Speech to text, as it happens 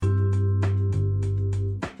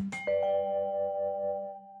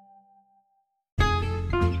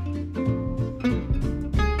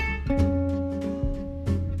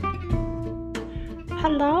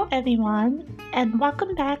everyone, and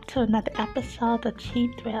welcome back to another episode of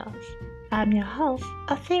Cheap Thrills. I'm your host,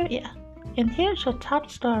 Etheria, and here's your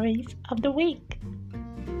top stories of the week.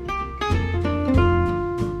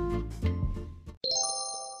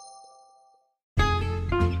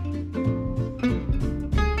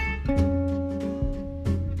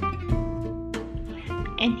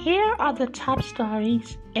 And here are the top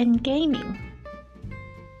stories in gaming.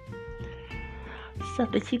 So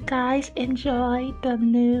did you guys enjoy the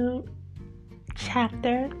new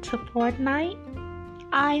chapter to Fortnite?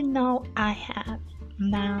 I know I have.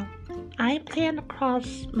 Now, I am playing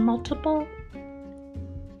across multiple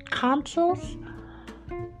consoles.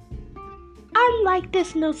 I like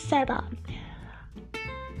this new setup.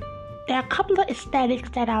 There are a couple of aesthetics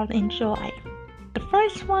that I'll enjoy. The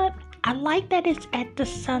first one, I like that it's at the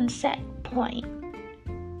sunset point.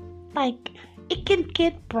 Like, it can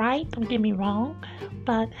get bright, don't get me wrong,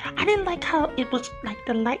 but I didn't like how it was like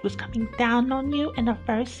the light was coming down on you in the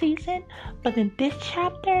first season, but in this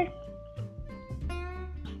chapter,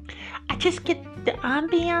 I just get the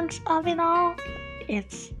ambience of it all.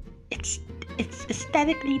 It's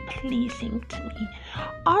aesthetically pleasing to me.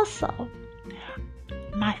 Also,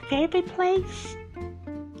 my favorite place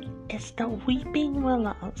is the Weeping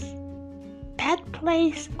Willows. That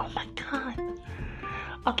place, oh my god.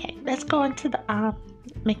 Okay, let's go into the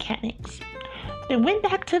mechanics. They went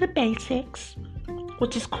back to the basics,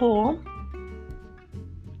 which is cool.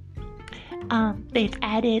 They've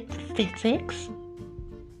added physics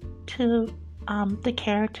to the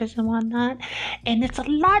characters and whatnot, and it's a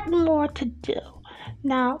lot more to do.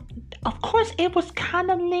 Now, of course, it was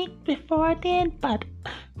kind of leaked before then, but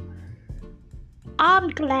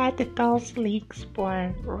I'm glad that those leaks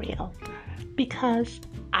were real, because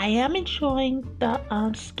I am enjoying the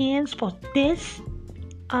skins for this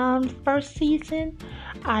first season.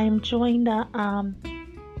 I'm enjoying the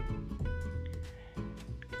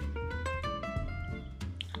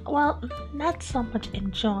well, not so much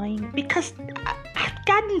enjoying, because I've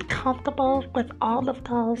gotten comfortable with all of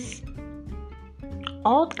those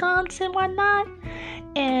old guns and whatnot,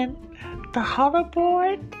 and the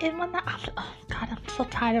hoverboard and whatnot. Oh god, I'm so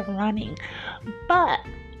tired of running, but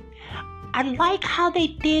I like how they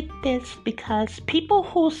did this, because people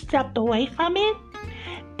who stepped away from it,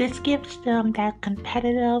 this gives them that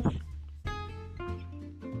competitive,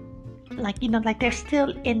 like they're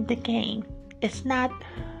still in the game. It's not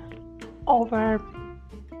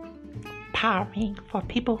overpowering for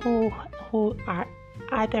people who are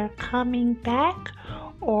either coming back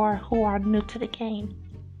or who are new to the game.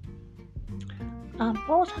 What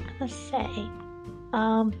was I gonna say?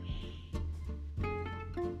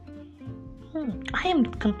 I am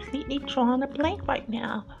completely drawing a blank right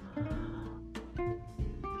now.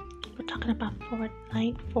 We're talking about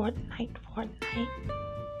Fortnite.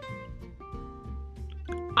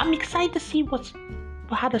 I'm excited to see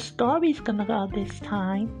how the story's gonna go this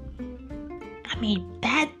time. I mean,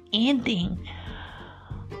 that ending.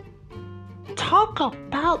 Talk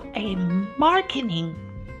about a marketing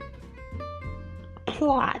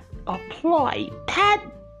plot or ploy. That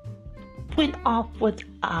went off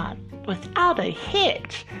without a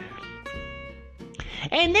hitch.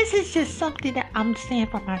 And this is just something that I'm saying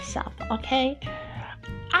for myself, okay?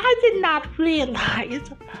 I did not realize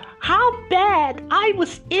how bad I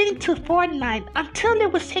was into Fortnite until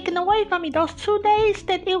it was taken away from me. Those 2 days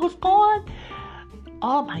that it was gone,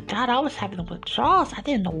 oh my god, I was having withdrawals. I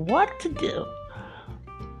didn't know what to do.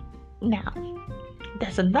 Now,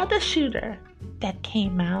 there's another shooter that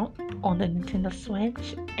came out on the Nintendo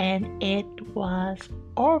Switch, and it was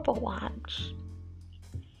Overwatch.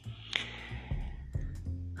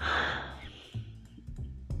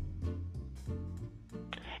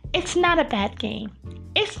 It's not a bad game.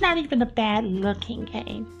 It's not even a bad looking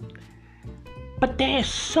game. But there is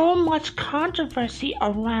so much controversy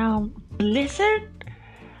around Blizzard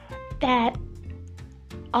that,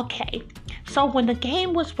 okay, so when the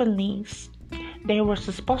game was released, they were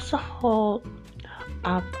supposed to hold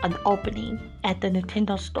an opening at the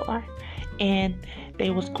Nintendo store, and they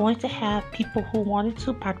was going to have people who wanted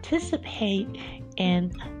to participate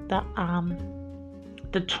in the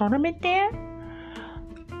tournament there.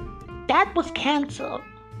 That was canceled.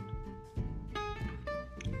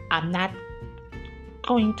 I'm not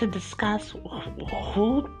going to discuss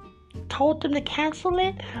who told them to cancel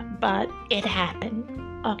it, but it happened.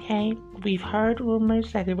 Okay, we've heard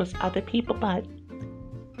rumors that it was other people, but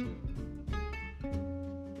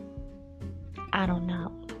I don't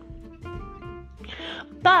know.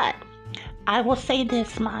 But I will say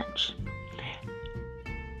this much.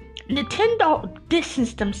 Nintendo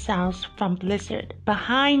distanced themselves from Blizzard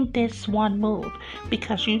behind this one move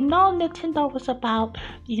because Nintendo was about,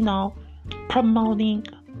 promoting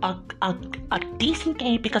a decent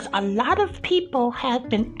game because a lot of people have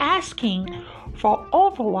been asking for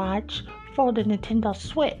Overwatch for the Nintendo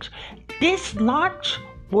Switch. This launch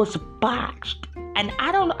was botched, and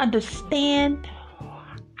I don't understand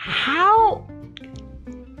how.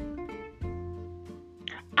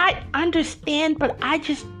 I understand, but I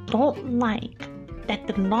just don't like that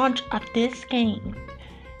the launch of this game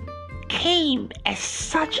came as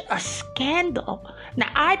such a scandal. Now,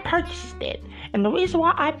 I purchased it, and the reason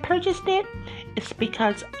why I purchased it is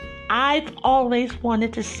because I've always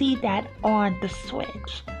wanted to see that on the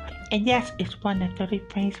Switch. And yes, it's running at 30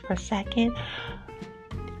 frames per second.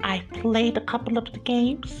 I played a couple of the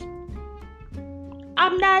games.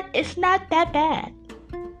 It's not that bad.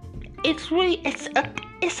 It's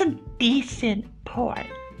a decent port.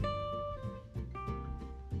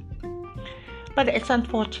 But it's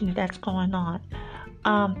unfortunate that's going on.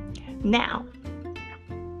 Now,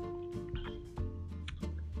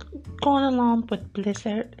 going along with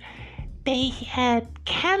Blizzard, they had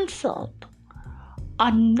canceled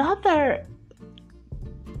another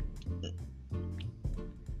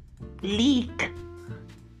leak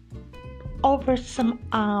over some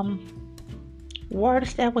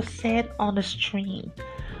words that was said on the stream.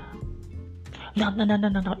 No.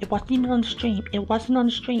 It wasn't even on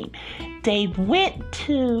the stream. They went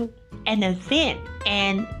to an event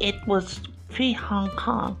and it was free Hong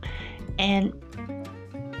Kong and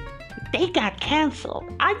they got canceled.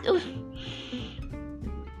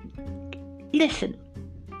 Listen,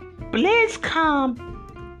 BlizzCon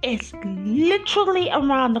is literally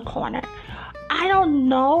around the corner. I don't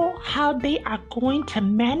know how they are going to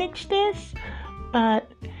manage this,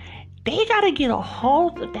 but they got to get a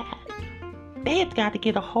hold of that. They have got to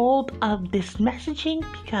get a hold of this messaging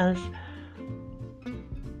because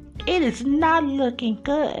it is not looking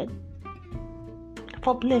good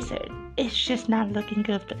for Blizzard. It's just not looking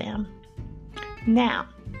good for them. Now,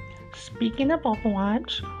 speaking of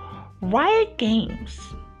Overwatch, Riot Games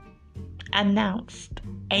announced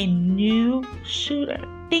a new shooter.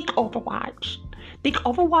 Think Overwatch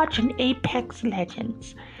and Apex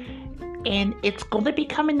Legends. And it's going to be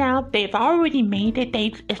coming out. They've already made it.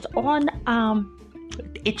 It's on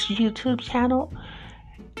its YouTube channel.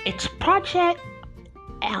 It's Project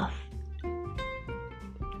F.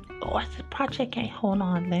 Or is it Project A? Hold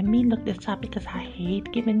on. Let me look this up because I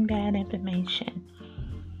hate giving bad information.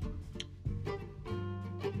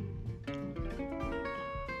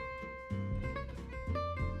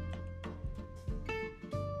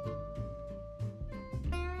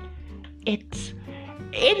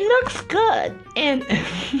 It looks good, and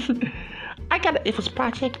it was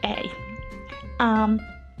Project A.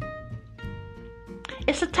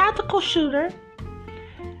 It's a tactical shooter.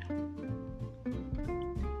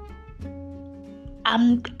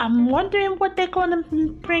 I'm wondering what they're gonna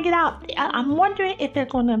bring it out. I'm wondering if they're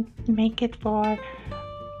gonna make it for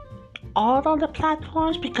all of the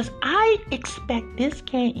platforms because I expect this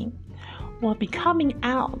game will be coming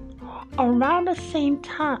out around the same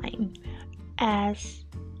time as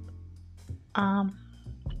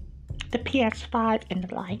the PS5 and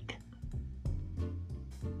the like.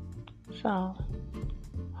 So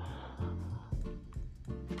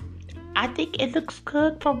I think it looks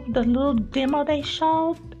good from the little demo they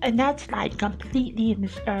showed, and that's like completely in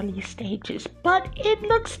its early stages, but it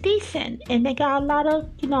looks decent, and they got a lot of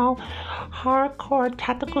hardcore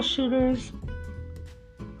tactical shooters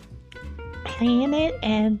playing it,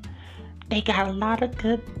 and they got a lot of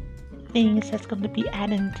good things that's going to be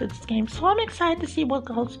added into this game. So I'm excited to see what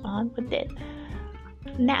goes on with it.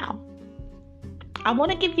 Now, I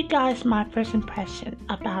want to give you guys my first impression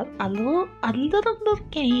about a little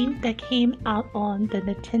game that came out on the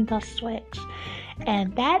Nintendo Switch,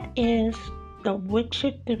 and that is The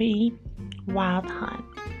Witcher 3 Wild Hunt.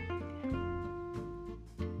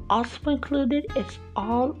 Also included is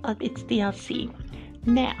all of its DLC.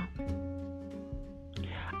 Now,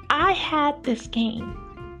 I had this game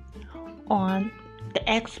on the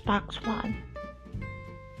Xbox One.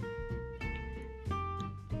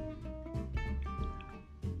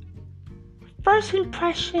 First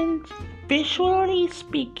impressions, visually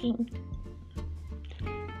speaking,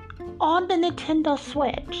 on the Nintendo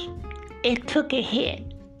Switch, it took a hit.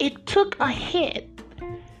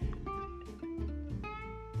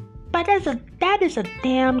 But that is a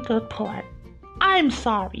damn good port. I'm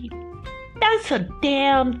sorry. That's a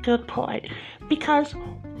damn good port. Because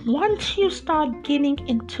once you start getting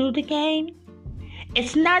into the game,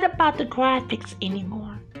 it's not about the graphics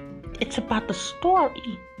anymore. It's about the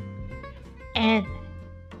story. and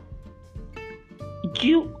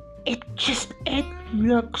it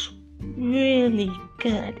looks really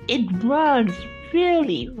good. It runs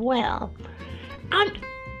really well.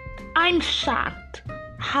 I'm shocked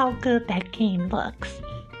how good that game looks.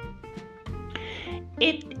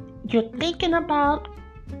 If you're thinking about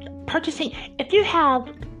purchasing, if you have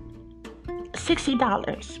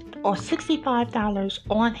 $60 or $65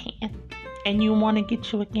 on hand and you want to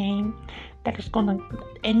get you a game that is gonna,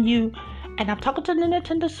 and I'm talking to the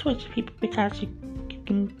Nintendo Switch people, because you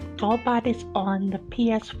can go buy this on the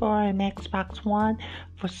PS4 and Xbox One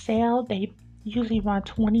for sale. They usually run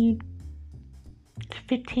 $20.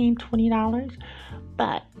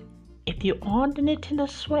 But if you're on the Nintendo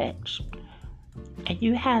Switch and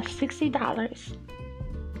you have $60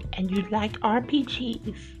 and you like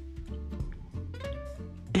RPGs,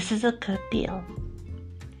 this is a good deal.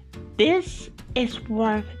 This is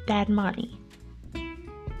worth that money.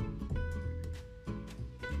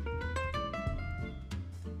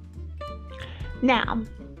 Now,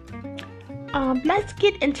 let's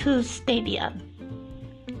get into Stadia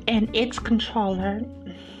and its controller.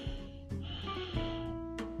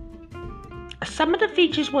 Some of the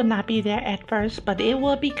features will not be there at first, but it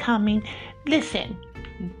will be coming. Listen.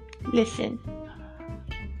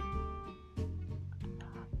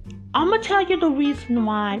 I'm going to tell you the reason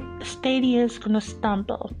why Stadia is going to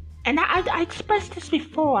stumble. And I expressed this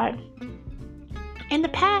before in the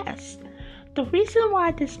past. The reason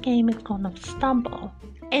why this game is going to stumble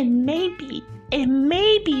and maybe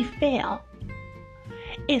fail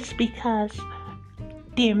is because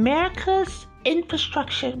the America's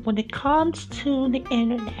infrastructure when it comes to the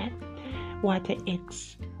internet, whether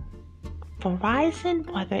it's Verizon,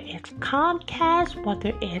 whether it's Comcast,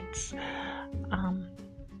 whether it's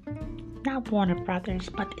not Warner Brothers,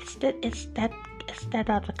 but it's that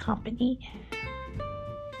other company,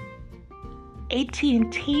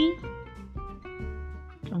 AT&T,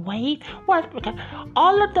 Wave,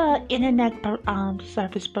 all of the internet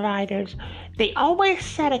service providers, they always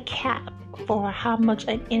set a cap for how much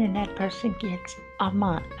an internet person gets a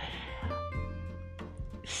month.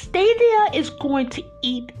 Stadia is going to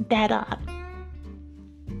eat that up,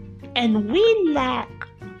 and we lack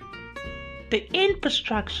the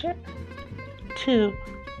infrastructure to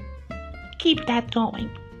keep that going.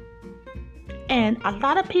 And a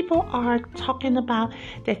lot of people are talking about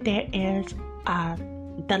that there is a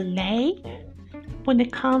delay when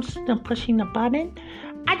it comes to them pushing the button.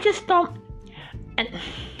 I just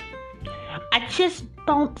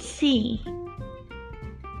don't see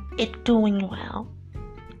it doing well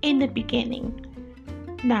in the beginning.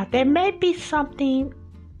 Now, there may be something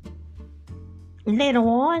later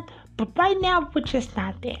on, but right now we're just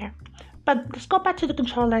not there. But let's go back to the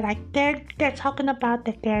controller. Like they're talking about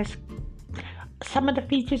that there's some of the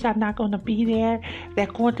features are not going to be there. They're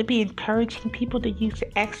going to be encouraging people to use the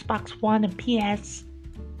Xbox One and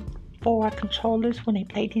PS4 controllers when they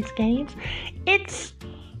play these games. It's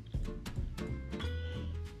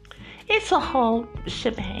a whole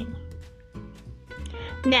shebang.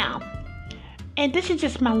 Now, and this is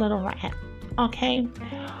just my little rant, okay?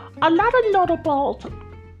 A lot of notable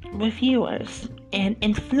reviewers and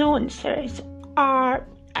influencers are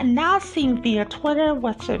announcing via Twitter,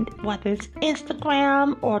 whether it's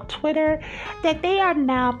Instagram or Twitter, that they are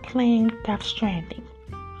now playing Death Stranding,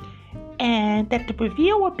 and that the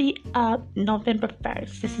review will be up November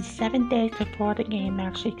 1st. This is 7 days before the game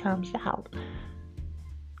actually comes out.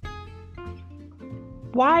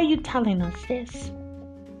 Why are you telling us this?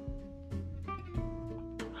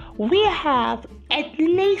 We have at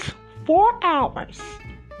least 4 hours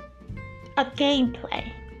of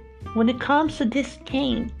gameplay when it comes to this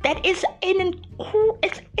game that is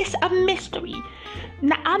it's a mystery.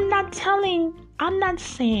 Now, I'm not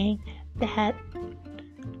saying that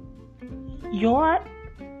your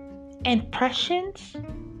impressions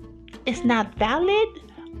is not valid,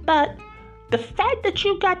 but the fact that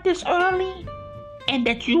you got this early and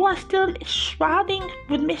that you are still shrouding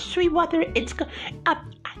with mystery whether it's I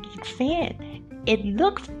keep saying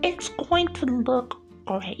it's going to look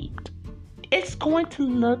great. It's going to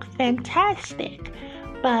look fantastic,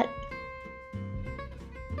 but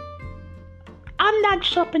I'm not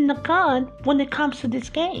jumping the gun when it comes to this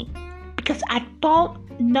game because I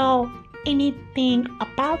don't know anything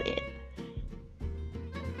about it.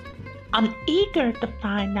 I'm eager to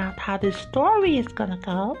find out how this story is gonna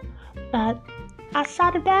go, but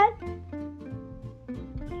outside of that,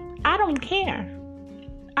 I don't care.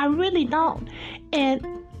 I really don't. And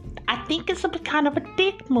I think it's a kind of a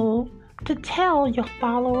dick move to tell your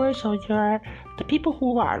followers or the people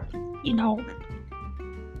who are,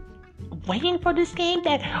 waiting for this game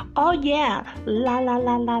that, oh yeah, la la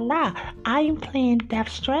la la la, I'm playing Death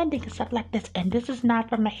Stranding and stuff like this, and this is not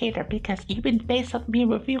from a hater, because even based on me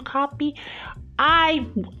review copy, I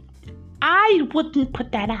wouldn't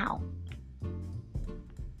put that out,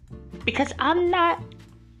 because I'm not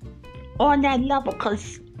on that level,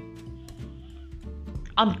 because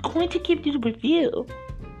I'm going to give you the review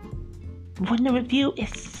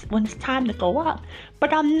when it's time to go up,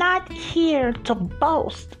 but I'm not here to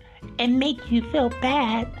boast and make you feel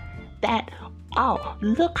bad that, oh,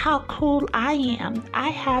 look how cool I am, I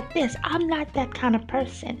have this. I'm not that kind of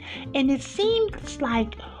person. And it seems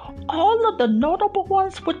like all of the notable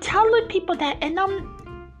ones were telling people that, and I'm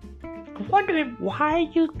wondering, why are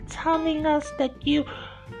you telling us that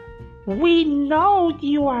we know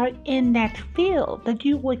you are in that field, that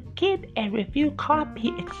you would get a review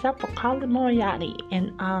copy, except for Colin Moriarty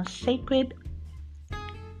and Sacred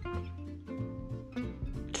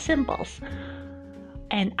Symbols.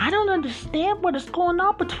 And I don't understand what is going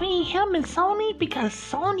on between him and Sony, because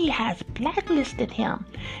Sony has blacklisted him,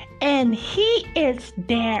 and he is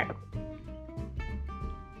there.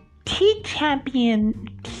 He champion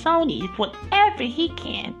Sony whatever he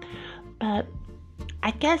can, but I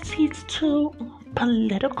guess he's too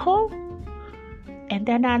political, and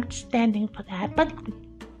they're not standing for that. But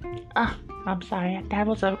I'm sorry, that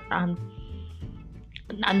was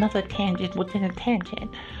another tangent within a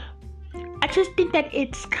tangent. I just think that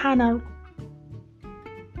it's kind of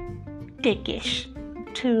dickish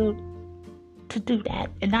to do that,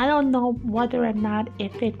 and I don't know whether or not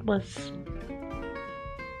if it was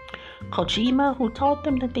Kojima who told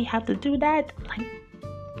them that they have to do that. Like,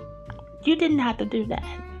 you didn't have to do that.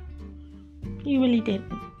 You really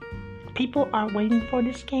didn't. People are waiting for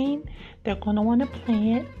this game. They're going to want to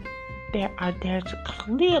play it. There's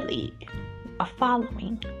clearly a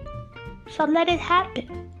following. So let it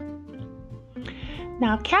happen.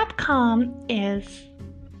 Now, Capcom is,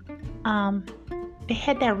 they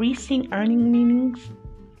had their recent earning meetings,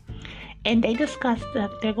 and they discussed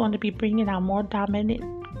that they're going to be bringing out more dormant,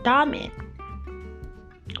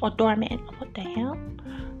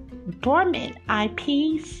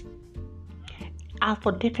 IPs out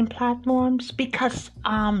for different platforms, because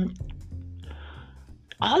all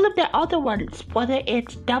of the other ones, whether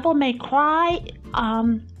it's Devil May Cry,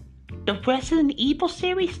 the Resident Evil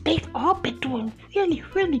series, they've all been doing really,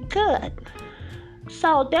 really good.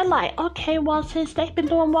 So they're like, okay, well, since they've been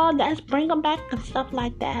doing well, let's bring them back and stuff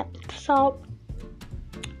like that. So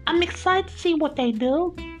I'm excited to see what they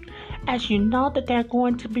do. As you know, that they're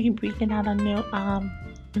going to be bringing out a new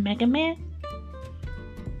Mega Man.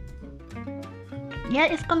 Yeah,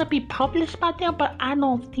 it's going to be published by them, but I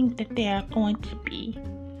don't think that they're going to be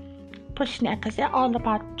pushing that, because they're all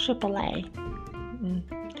about AAA.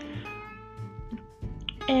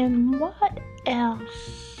 And what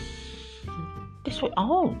else? This way.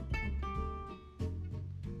 Oh,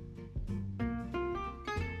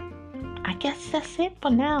 I guess that's it for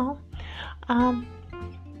now. I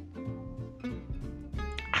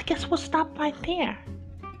guess we'll stop right there,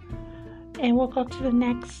 and we'll go to the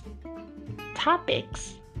next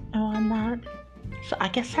topics and whatnot. So I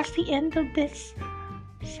guess that's the end of this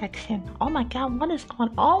section. Oh my God, what is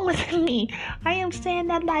going on with me? I am saying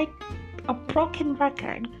that like a broken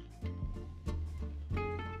record.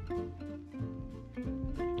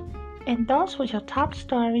 And those were your top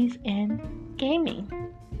stories in gaming.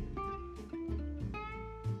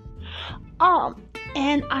 Oh,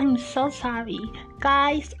 and I'm so sorry,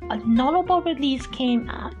 guys. A notable release came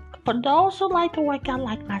out. For those who like to work out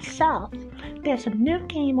like myself, there's a new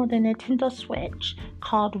game on the Nintendo Switch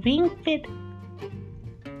called Ring Fit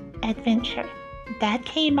Adventure that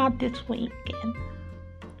came out this weekend.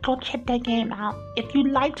 Go check that game out. If you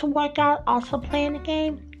like to work out also playing the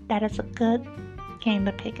game, that is a good game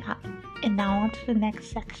to pick up. And now on to the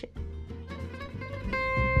next section.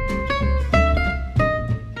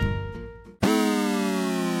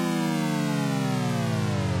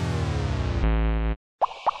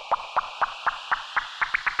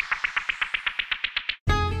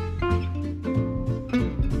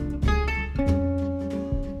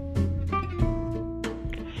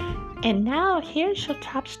 And now, here's your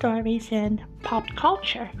top stories in pop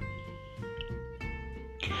culture.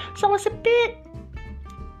 So it's a bit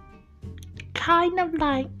kind of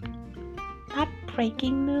like not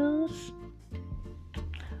breaking news,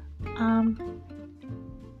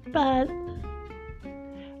 but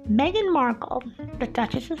Meghan Markle, the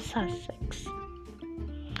Duchess of Sussex,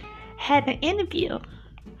 had an interview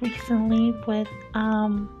recently with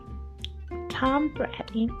Tom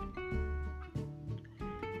Brady.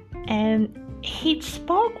 And he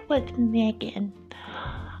spoke with Meghan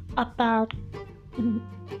about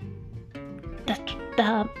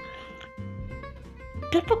the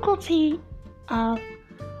difficulty of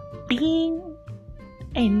being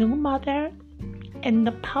a new mother in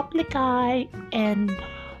the public eye and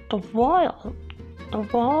the role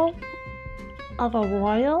of a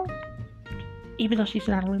royal, even though she's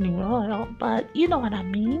not really royal, but you know what I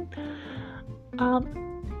mean.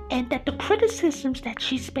 And that the criticisms that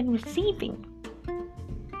she's been receiving.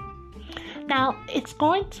 Now, it's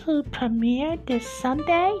going to premiere this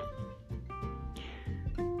Sunday,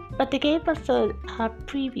 but they gave us a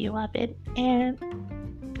preview of it, and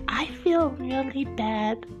I feel really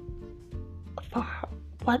bad for her,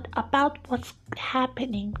 about what's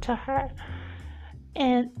happening to her.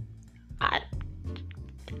 And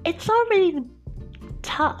it's already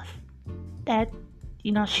tough that,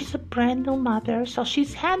 she's a brand new mother, so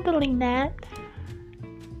she's handling that.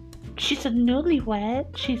 She's a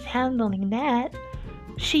newlywed, she's handling that.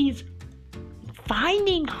 She's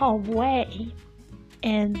finding her way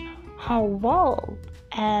in her role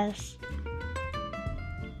as,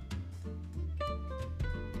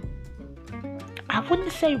 I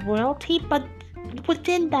wouldn't say royalty, but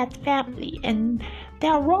within that family and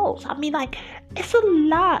their roles. I mean, like, it's a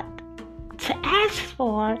lot to ask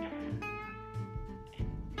for,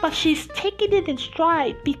 but she's taking it in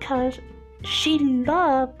stride because she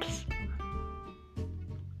loves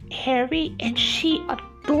Harry and she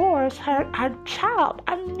adores her child.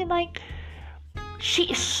 I mean, like, she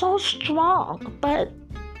is so strong, but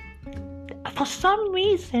for some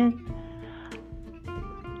reason,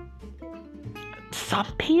 some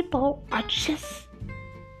people are just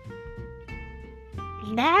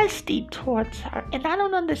nasty towards her, and I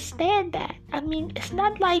don't understand that. I mean, it's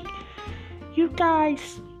not like you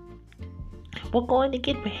guys were going to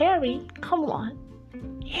get with Harry. Come on.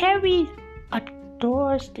 Harry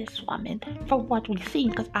adores this woman from what we've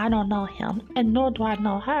seen, because I don't know him, and nor do I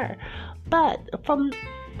know her. But from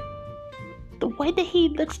the way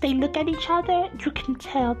that they look at each other, you can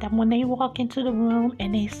tell that when they walk into the room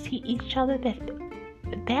and they see each other, that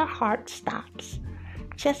their heart stops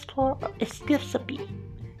just for a skips a beat,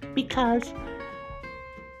 because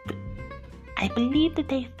I believe that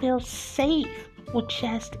they feel safe with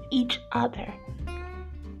just each other.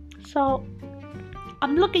 So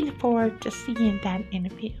I'm looking forward to seeing that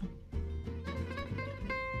interview.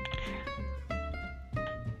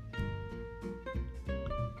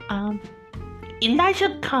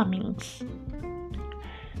 Elijah Cummings,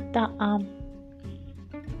 the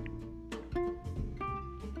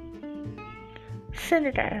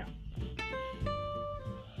senator,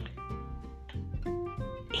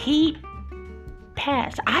 he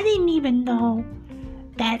passed. I didn't even know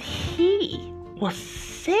that he was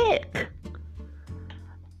sick.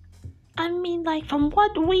 I mean, like, from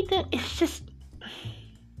what we did, it's just,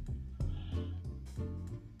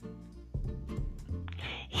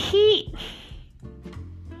 he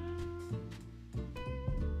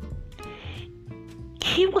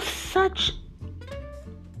was such,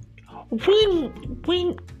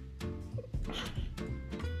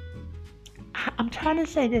 I'm trying to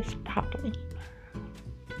say this properly.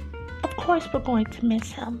 Of course we're going to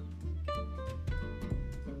miss him.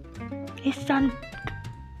 He's done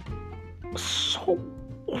so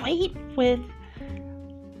great with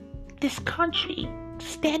this country,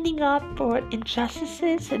 standing up for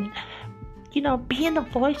injustices and, being a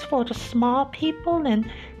voice for the small people, and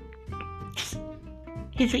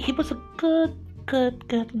he was a good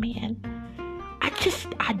man.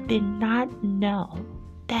 I did not know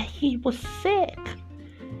that he was sick,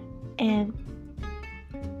 and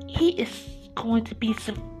he is going to be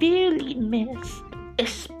severely missed,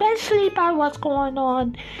 especially by what's going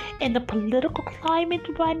on in the political climate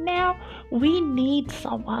right now. We need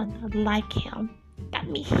someone like him. I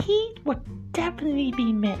mean, he would definitely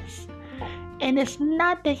be missed. And it's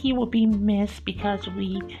not that he will be missed because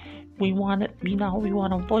we want a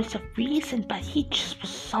voice of reason, but he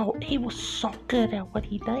was so good at what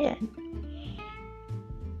he did.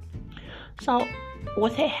 So,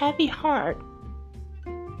 with a heavy heart,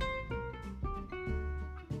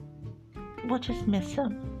 we'll just miss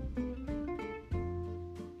him.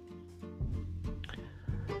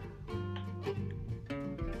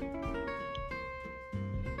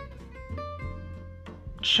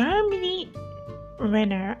 Jeremy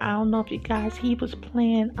Renner, I don't know if you guys, he was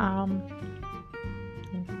playing,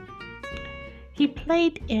 he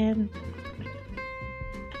played in,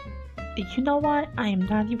 you know what, I am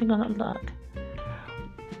not even gonna look,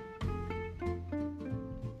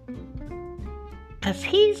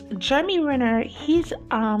 because Jeremy Renner,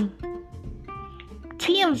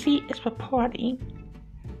 TMZ is reporting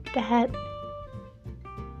that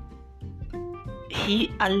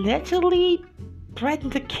he allegedly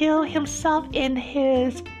threatened to kill himself and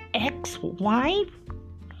his ex-wife.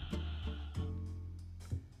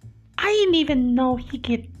 I didn't even know he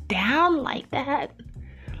get down like that.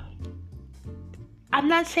 I'm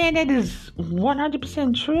not saying that is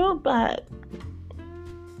 100% true, but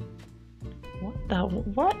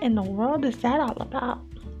what in the world is that all about?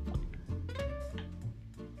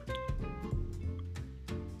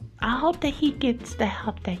 I hope that he gets the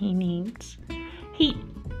help that he needs. He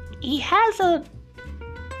has a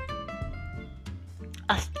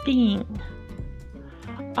thing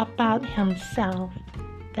about himself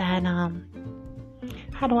that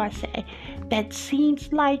how do I say, that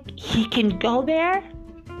seems like he can go there.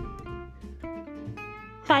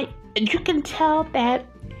 Like, you can tell that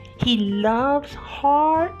he loves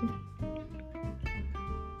hard,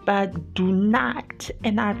 but do not,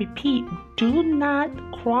 and I repeat, do not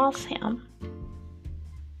cross him.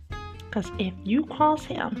 Because if you cross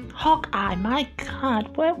him, Hawkeye, my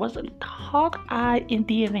God, where was it? Hawkeye in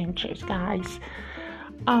the Avengers, guys.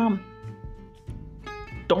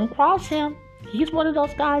 Don't cross him. He's one of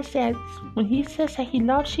those guys that when he says that he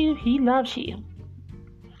loves you, he loves you.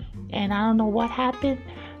 And I don't know what happened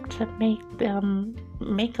to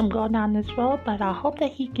make him go down this road, but I hope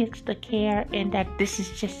that he gets the care and that this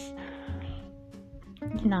is just,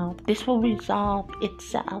 this will resolve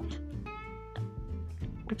itself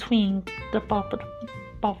between the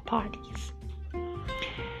both parties.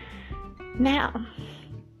 Now,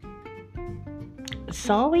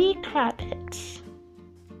 Zoe Kravitz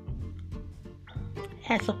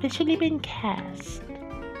has officially been cast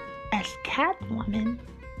as Catwoman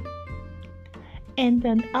in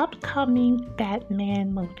the upcoming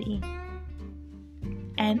Batman movie.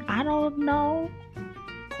 And I don't know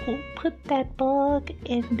who put that bug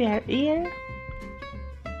in their ear,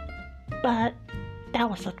 but that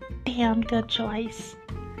was a damn good choice.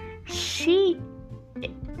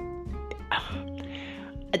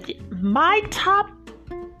 My top,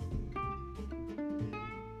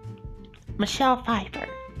 Michelle Pfeiffer.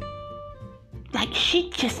 Like, she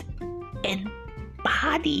just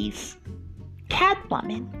embodies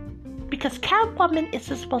Catwoman. Because Catwoman is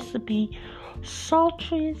supposed to be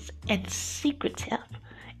sultry and secretive.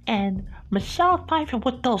 And Michelle Pfeiffer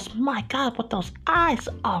with those, my God, with those eyes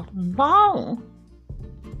alone.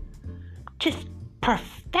 Just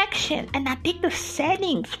perfection. And I think the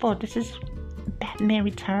settings for this is Batman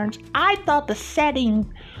Returns. I thought the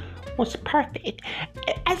setting was perfect.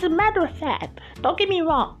 As a matter of fact, don't get me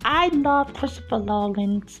wrong, I love Christopher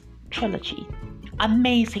Nolan's trilogy.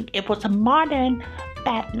 Amazing. It was a modern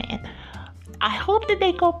Batman. I hope that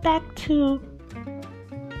they go back to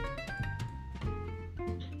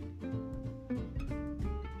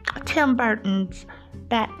Tim Burton's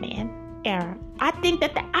Batman era. I think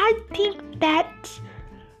that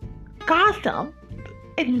Gotham,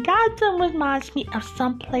 and Gotham reminds me of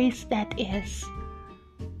some place that is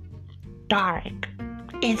dark.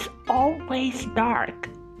 It's always dark.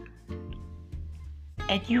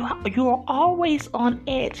 And you are always on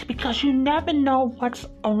edge because you never know what's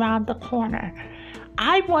around the corner.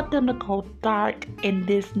 I want them to go dark in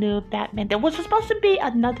this new Batman. There was supposed to be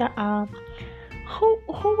another who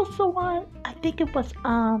was the one? I think it was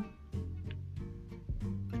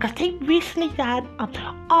because they recently got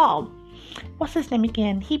what's his name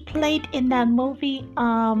again? He played in that movie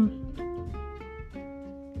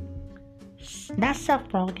not Seth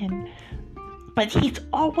Rogen, but he's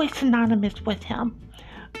always synonymous with him.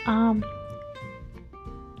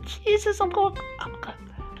 Jesus, I'm going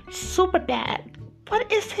Superbad.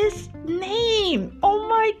 What is his name? Oh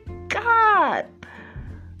my God.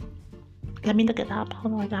 Let me look it up.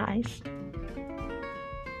 Hold on, guys.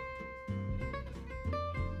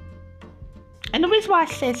 And the reason why I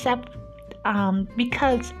said Seth,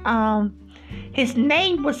 because his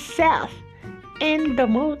name was Seth in the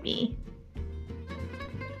movie.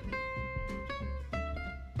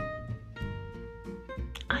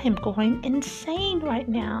 I am going insane right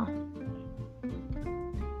now.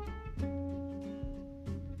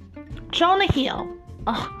 Jonah Hill.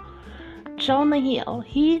 Oh, Jonah Hill.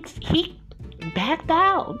 He backed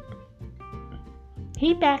out.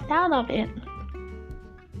 He backed out of it.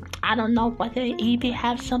 I don't know whether either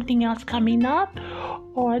have something else coming up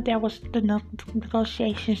or there was the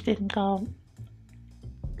negotiations didn't go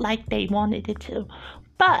like they wanted it to.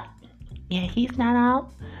 But yeah, he's not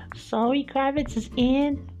out. Zoe Kravitz is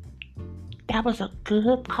in. That was a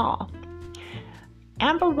good call.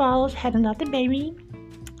 Amber Rose had another baby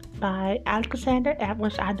by Alexander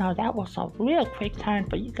Edwards. I know that was a real quick turn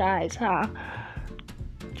for you guys, huh?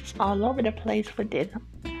 Just all over the place for dinner.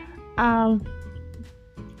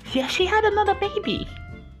 Yeah, she had another baby.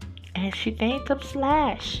 And she named him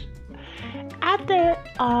Slash. After,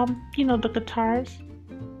 the guitars.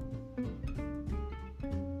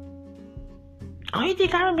 Only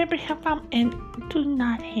thing I remember him from, and do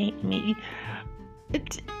not hate me.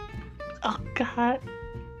 Oh God,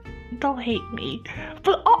 don't hate me.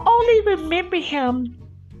 But I only remember him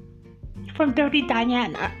from Dirty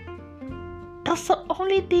Diana. That's the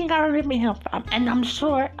only thing I remember him from. And I'm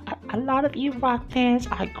sure a lot of you rock fans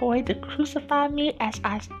are going to crucify me as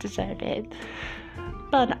I deserve it.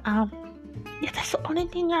 But, yeah, that's the only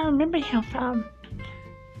thing I remember him from.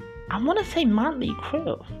 I want to say Motley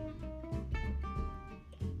Crue.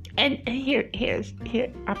 And here,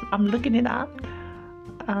 I'm looking it up.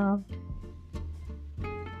 I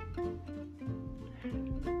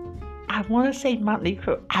want to say Motley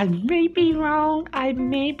Crue. I may be wrong.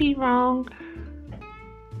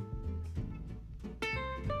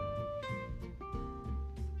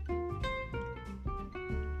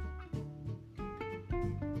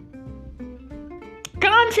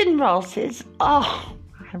 Guns N' Roses. Oh,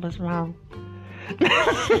 I was wrong.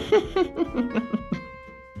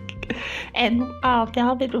 And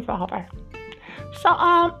Velvet Revolver. So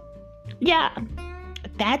yeah,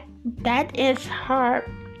 that is her.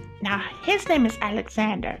 Now his name is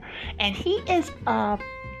Alexander, and he is a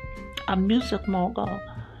music mogul,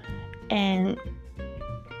 and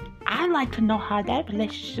I like to know how that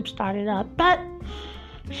relationship started up. But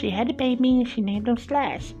she had a baby and she named him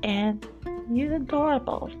Slash, and he's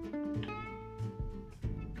adorable.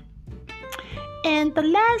 And the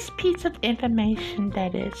last piece of information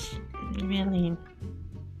that is really,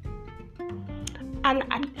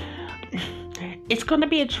 it's going to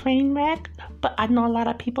be a train wreck, but I know a lot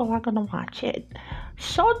of people are going to watch it.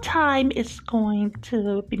 Showtime is going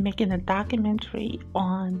to be making a documentary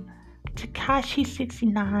on Tekashi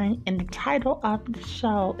 69, and the title of the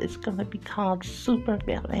show is going to be called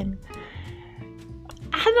Supervillain.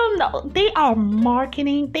 I don't know. They are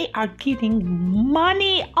marketing. They are getting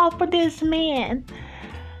money off of this man.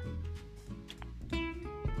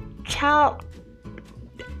 Child,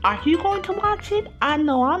 are you going to watch it? I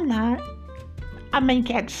know I'm not. I may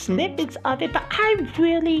get snippets of it, but I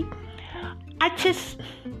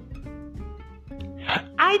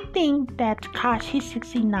think that Tekashi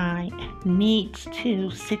 69 needs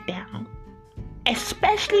to sit down.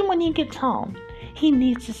 Especially when he gets home. He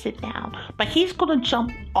needs to sit down. But he's going to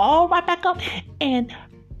jump all right back up. And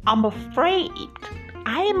I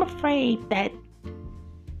am afraid that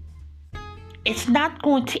it's not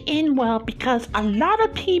going to end well, because a lot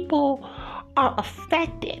of people are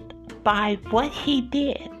affected by what he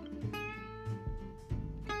did.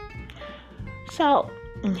 So,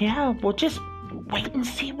 yeah, we'll just wait and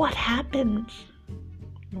see what happens.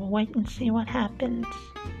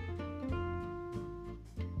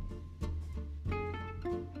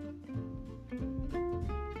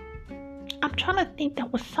 I'm trying to think, there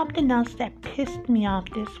was something else that pissed me off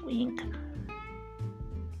this week.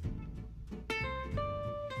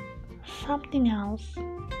 Something else.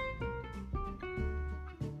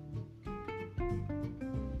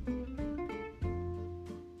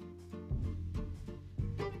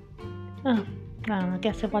 Oh, no, I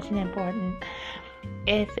guess it wasn't important.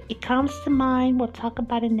 If it comes to mind, we'll talk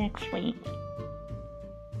about it next week.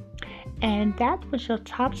 And that was your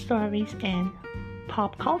top stories in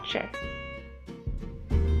pop culture.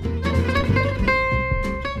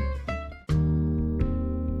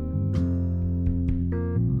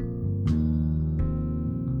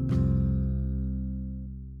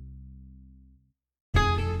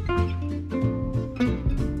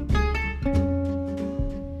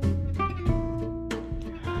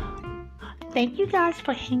 Thank you guys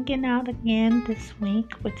for hanging out again this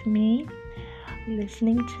week with me,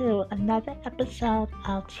 listening to another episode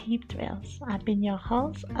of Cheap Thrills. I've been your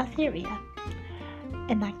host, Etheria,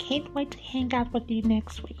 and I can't wait to hang out with you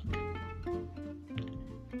next week.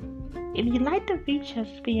 If you'd like to reach us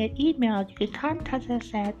via email, you can contact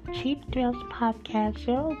us at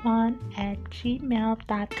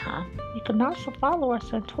cheapthrillspodcast01@gmail.com. You can also follow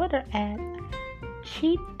us on Twitter at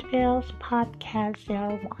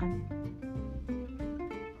cheapthrillspodcast01.